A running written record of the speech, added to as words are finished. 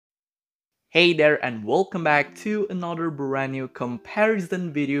Hey there and welcome back to another brand new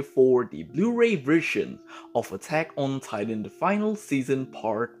comparison video for the Blu-ray version of Attack on Titan the Final Season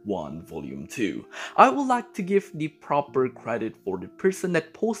Part 1 Volume 2. I would like to give the proper credit for the person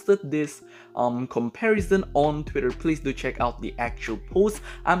that posted this comparison on Twitter. Please do check out the actual post.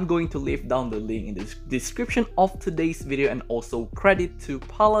 I'm going to leave down the link in the description of today's video, and also credit to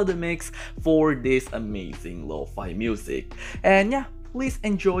Palademix for this amazing lo-fi music. And yeah, please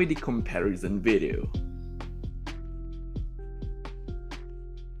enjoy the comparison video.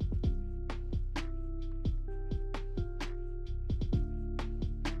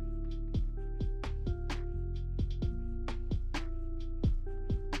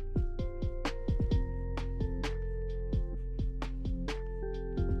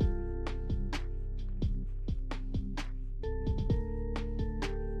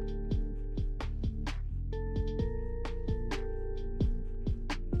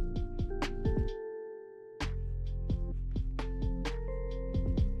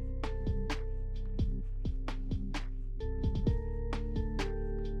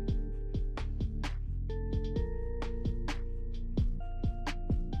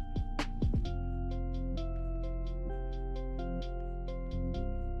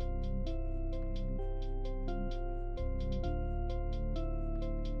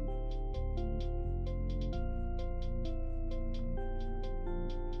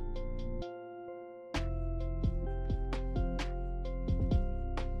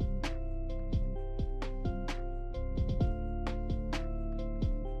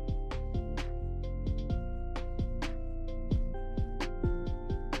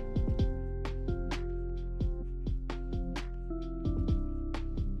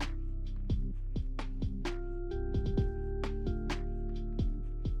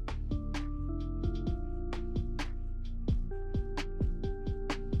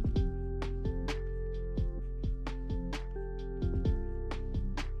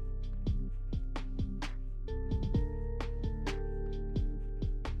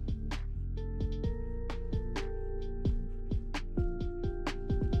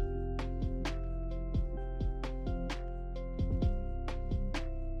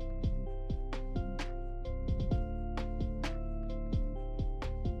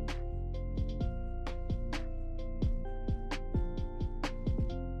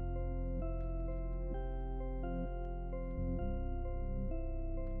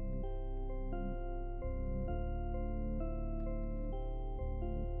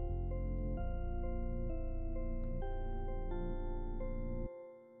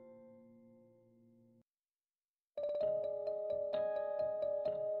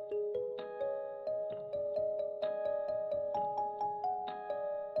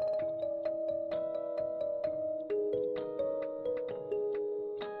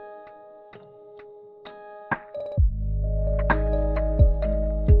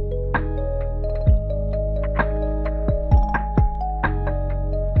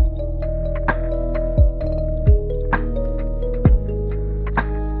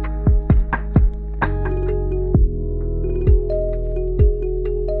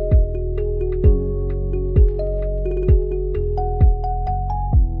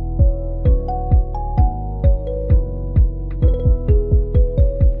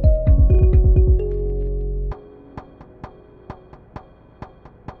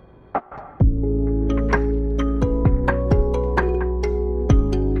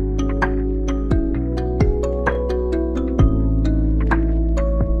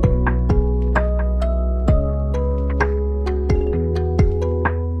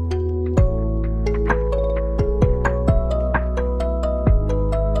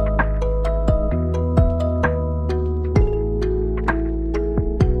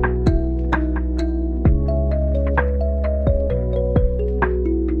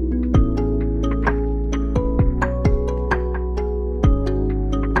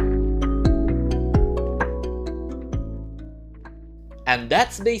 And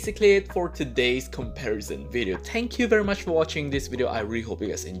that's basically it for today's comparison video. Thank you very much for watching this video. I really hope you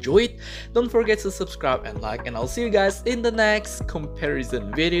guys enjoyed. Don't forget to subscribe and like, and I'll see you guys in the next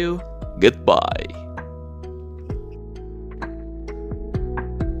comparison video. Goodbye.